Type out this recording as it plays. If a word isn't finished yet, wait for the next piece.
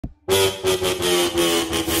Hello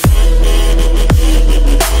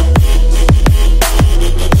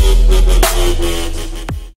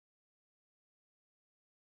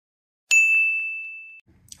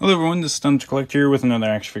everyone, this is Stumped Collect here with another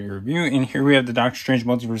action figure review, and here we have the Doctor Strange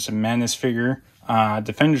Multiverse of Madness figure,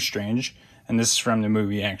 Defender Strange, and this is from the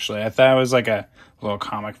movie actually. I thought it was like a little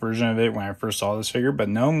comic version of it when I first saw this figure, but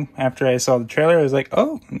no, after I saw the trailer I was like,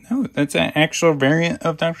 oh no, that's an actual variant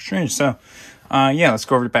of Doctor Strange. So yeah, let's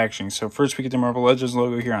go over the packaging. So first we get the Marvel Legends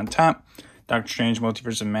logo here on top, Doctor Strange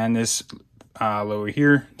Multiverse of Madness logo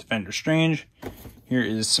here, Defender Strange. Here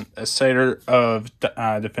is a cider of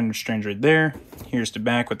Defender Strange right there. Here's the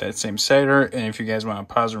back with that same cider. And if you guys want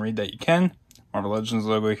to pause and read that, you can. Marvel Legends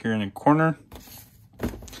logo here in the corner.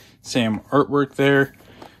 Same artwork there.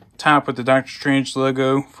 Top with the Doctor Strange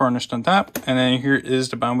logo varnished on top. And then here is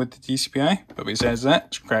the bottom with the DCPI. But besides that,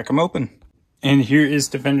 let's crack them open. And here is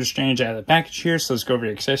Defender Strange out of the package here. So let's go over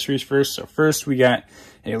the accessories first. So first we got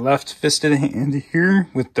a left-fisted hand here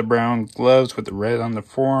with the brown gloves with the red on the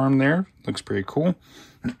forearm there. Looks pretty cool.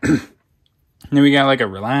 And then we got like a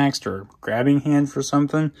relaxed or grabbing hand for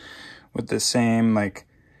something with the same like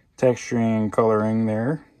texturing and coloring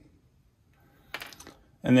there.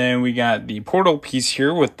 And then we got the portal piece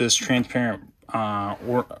here with this transparent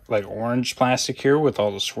like orange plastic here with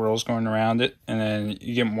all the swirls going around it. And then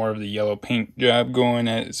you get more of the yellow paint job going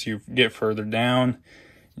as you get further down.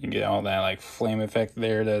 You get all that like flame effect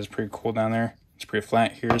there. That is pretty cool down there. It's pretty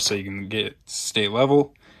flat here so you can get it to stay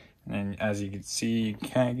level. And then as you can see, you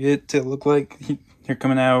kind of get it to look like you're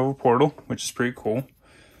coming out of a portal, which is pretty cool.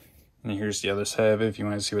 And here's the other side of it if you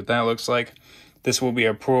want to see what that looks like. This will be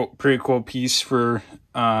a pretty cool piece for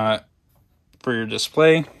your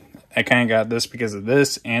display. I kind of got this because of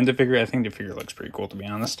this and the figure. I think the figure looks pretty cool, to be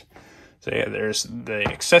honest. So yeah, there's the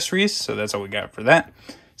accessories. So that's all we got for that.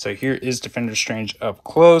 So here is Defender Strange up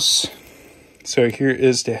close. So here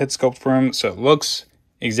is the head sculpt for him. So it looks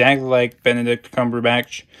exactly like Benedict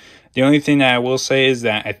Cumberbatch. The only thing that I will say is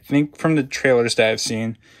that I think from the trailers that I've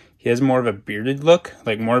seen, he has more of a bearded look,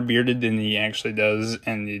 like more bearded than he actually does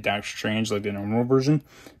in the Doctor Strange, like the normal version,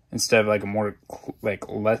 instead of like a more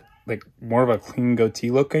more of a clean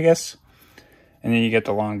goatee look, I guess. And then you get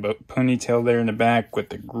the long ponytail there in the back with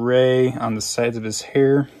the gray on the sides of his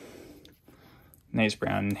hair. Nice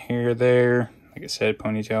brown hair there, like I said,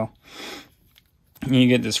 ponytail. And you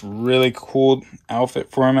get this really cool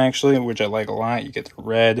outfit for him, actually, which I like a lot. You get the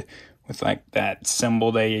red with like that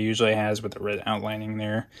symbol that he usually has with the red outlining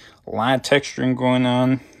there. A lot of texturing going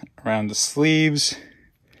on around the sleeves,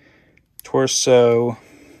 torso.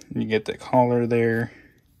 You get the collar there.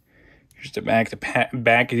 Here's the back. The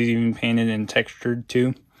back is even painted and textured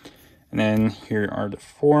too. And then here are the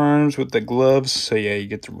forearms with the gloves. So yeah, you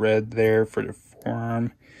get the red there for the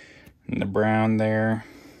forearm and the brown there.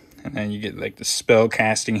 And then you get like the spell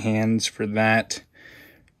casting hands for that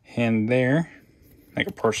hand there. Like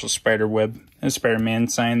a partial spider web. And a Spider-Man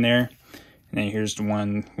sign there. And then here's the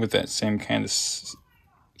one with that same kind of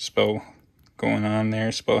spell going on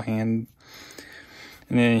there. Spell hand.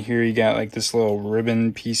 And then here you got like this little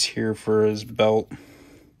ribbon piece here for his belt.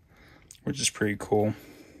 Which is pretty cool.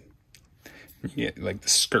 You get like the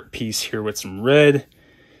skirt piece here with some red.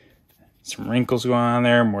 Some wrinkles going on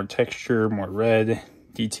there. More texture, more red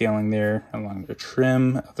detailing there along the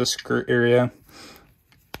trim of the skirt area.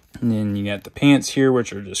 And then you got the pants here,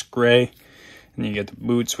 which are just gray. And you get the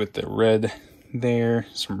boots with the red there.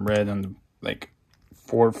 Some red on the like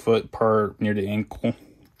forefoot part near the ankle.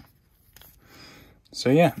 So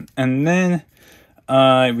yeah, and then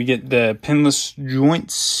we get the pinless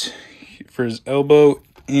joints for his elbow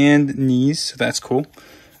and knees. So that's cool.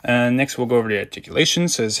 Next we'll go over the articulation.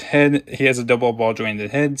 So his head, he has a double ball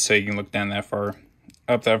jointed head, so you can look down that far,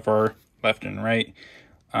 up that far, left and right.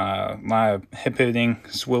 A lot of hip pivoting,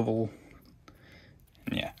 swivel.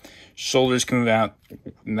 Yeah, shoulders can move out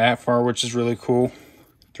that far, which is really cool.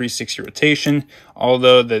 360 rotation,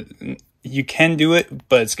 although you can do it,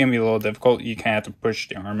 but it's gonna be a little difficult. You kind of have to push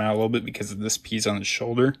the arm out a little bit because of this piece on the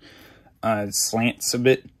shoulder. It slants a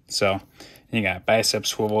bit, so you got bicep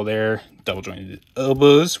swivel there, double jointed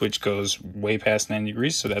elbows, which goes way past 90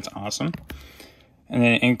 degrees, so that's awesome. And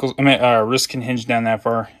then ankles, wrists can hinge down that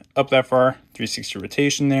far, up that far, 360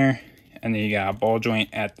 rotation there. And then you got a ball joint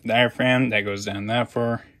at the diaphragm that goes down that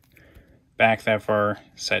far, back that far,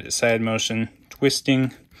 side to side motion,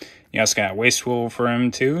 twisting. You also got a waist swivel for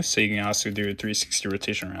him too, so you can also do a 360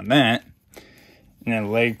 rotation around that. And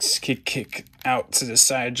then legs kick out to the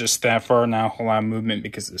side just that far, not a whole lot of movement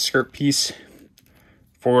because of the skirt piece.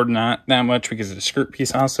 Forward not that much because of the skirt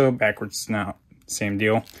piece also, backwards not, same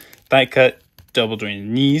deal. Thigh cut, double jointed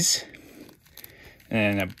knees.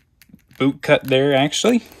 And boot cut there,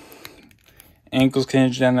 actually. Ankles can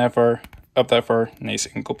hinge down that far, up that far. Nice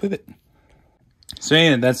ankle pivot. So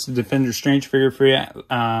yeah, that's the Defender Strange figure for you.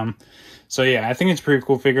 So yeah, I think it's a pretty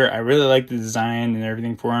cool figure. I really like the design and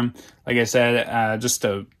everything for him. Like I said, just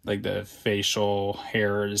like the facial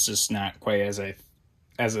hair is just not quite as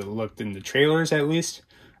it looked in the trailers, at least.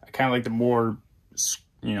 I kind of like the more,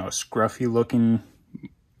 you know, scruffy looking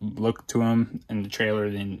look to him in the trailer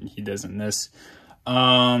than he does in this.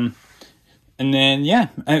 And then yeah,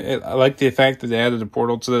 I like the fact that they added a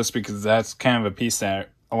portal to this, because that's kind of a piece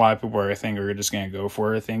that a lot of people I think are just gonna go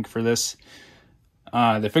for. I think for this.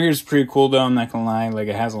 The figure is pretty cool though, I'm not gonna lie. Like,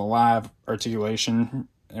 it has a lot of articulation,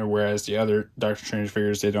 whereas the other Doctor Strange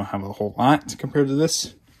figures, they don't have a whole lot compared to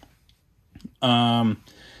this. And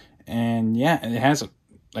yeah, it has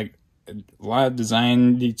like a lot of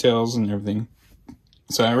design details and everything.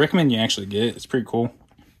 So I recommend you actually get it. It's pretty cool.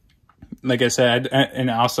 Like I said, and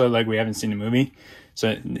also, like, we haven't seen the movie,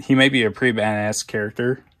 so he might be a pretty badass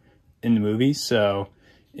character in the movie. So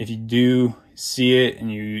if you do see it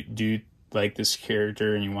and you do like this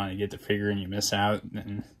character and you want to get the figure and you miss out,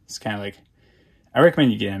 then it's kind of like, I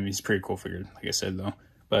recommend you get him. He's a pretty cool figure, like I said though.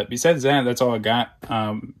 But besides that, that's all I got.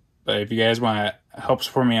 But if you guys want to help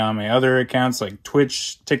support me on my other accounts like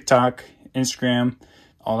Twitch, TikTok, Instagram,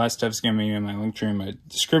 all that stuff's gonna be in my link tree in my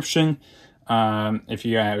description. If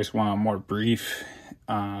you guys want a more brief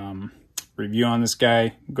review on this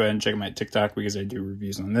guy, go ahead and check my TikTok, because I do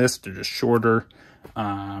reviews on this. They're just shorter,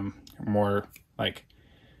 more like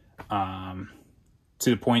to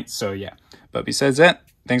the point. So yeah, but besides that,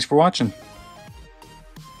 thanks for watching.